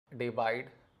divide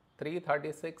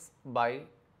 336 by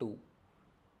 2.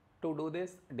 To do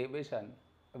this division,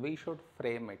 we should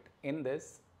frame it in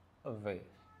this way.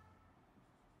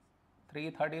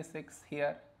 336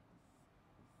 here,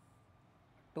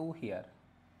 2 here.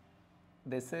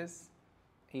 This is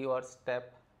your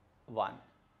step 1.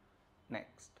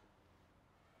 Next,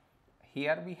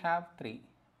 here we have 3,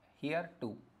 here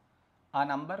 2. A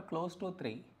number close to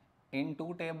 3 in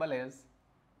 2 table is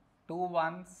 2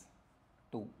 ones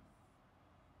 2.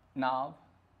 Now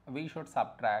we should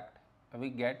subtract, we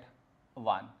get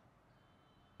 1.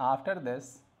 After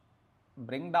this,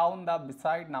 bring down the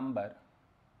beside number,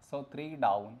 so 3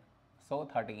 down, so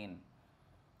 13.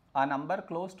 A number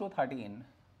close to 13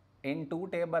 in 2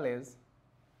 table is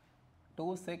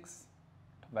 2 6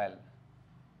 12.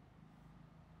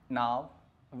 Now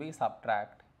we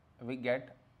subtract, we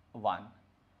get 1.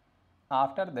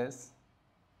 After this,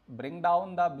 bring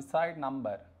down the beside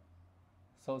number,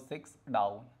 so 6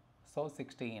 down, so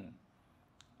 16.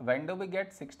 When do we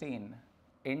get 16?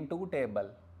 In 2 table,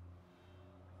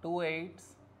 2 8s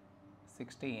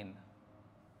 16.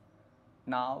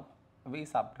 Now we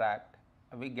subtract,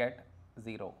 we get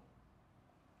 0.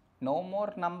 No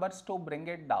more numbers to bring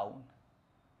it down,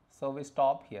 so we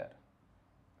stop here.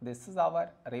 This is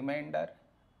our remainder,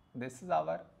 this is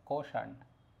our quotient.